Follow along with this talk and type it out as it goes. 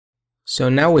So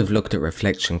now we've looked at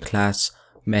reflection class,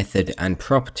 method and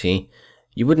property,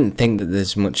 you wouldn't think that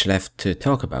there's much left to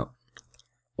talk about.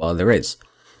 Well, there is.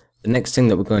 The next thing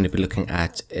that we're going to be looking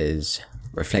at is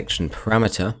reflection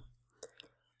parameter,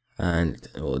 and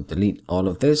we'll delete all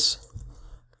of this.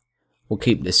 We'll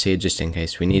keep this here just in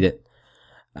case we need it.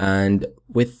 And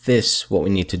with this, what we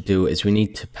need to do is we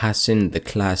need to pass in the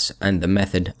class and the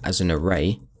method as an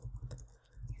array.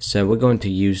 So we're going to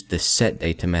use the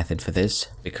setData method for this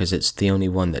because it's the only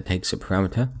one that takes a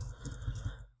parameter.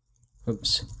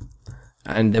 Oops.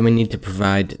 And then we need to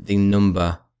provide the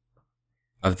number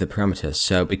of the parameter.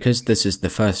 So because this is the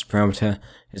first parameter,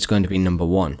 it's going to be number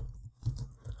 1.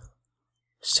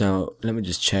 So let me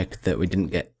just check that we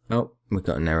didn't get, oh, we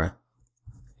got an error.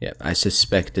 Yep, I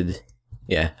suspected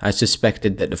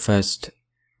that the first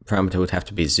parameter would have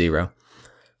to be 0.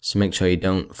 So make sure you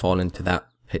don't fall into that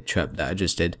pit trap that I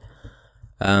just did.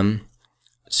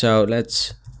 So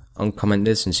let's uncomment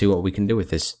this and see what we can do with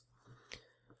this.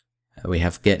 We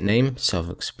have getName,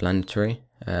 self-explanatory.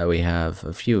 We have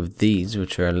a few of these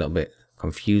which are a little bit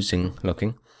confusing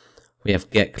looking. We have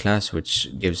getClass,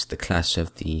 which gives the class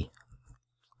of the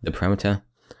parameter.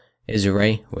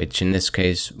 IsArray, which in this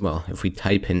case, well, if we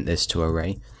type in this to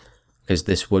array, because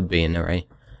this would be an array,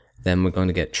 then we're going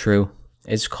to get true.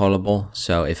 It's callable,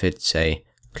 so if it's a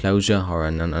closure or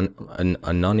an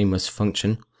anonymous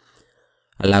function.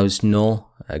 Allows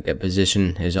null,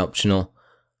 getPosition is optional.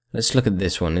 Let's look at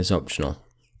this one, is optional.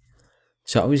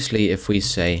 So obviously if we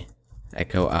say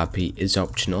echo RP is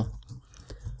optional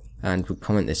and we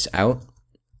comment this out,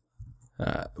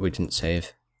 we didn't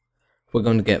save, we're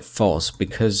going to get false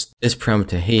because this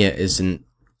parameter here isn't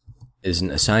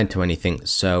assigned to anything,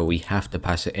 so we have to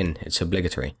pass it in, it's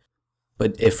obligatory.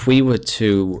 But if we were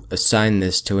to assign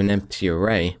this to an empty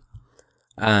array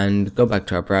and go back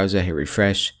to our browser, hit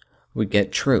refresh, we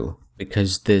get true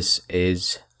because this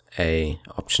is a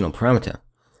optional parameter.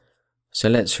 So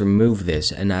let's remove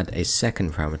this and add a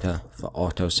second parameter for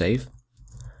autosave.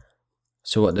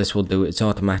 So what this will do is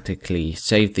automatically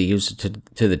save the user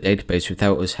to the database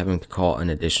without us having to call an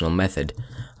additional method,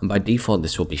 and by default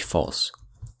this will be false.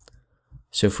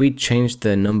 So if we change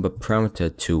the number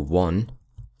parameter to 1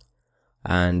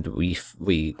 and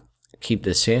we keep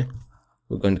this here,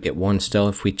 we're going to get 1 still.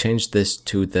 If we change this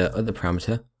to the other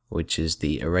parameter, which is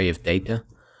the array of data,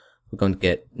 we're going to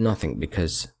get nothing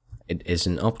because it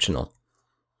isn't optional.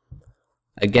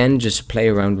 Again, just play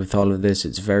around with all of this.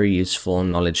 It's very useful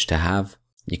knowledge to have.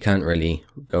 You can't really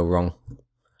go wrong.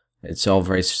 It's all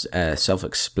very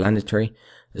self-explanatory,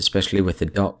 especially with the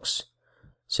docs.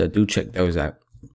 So do check those out.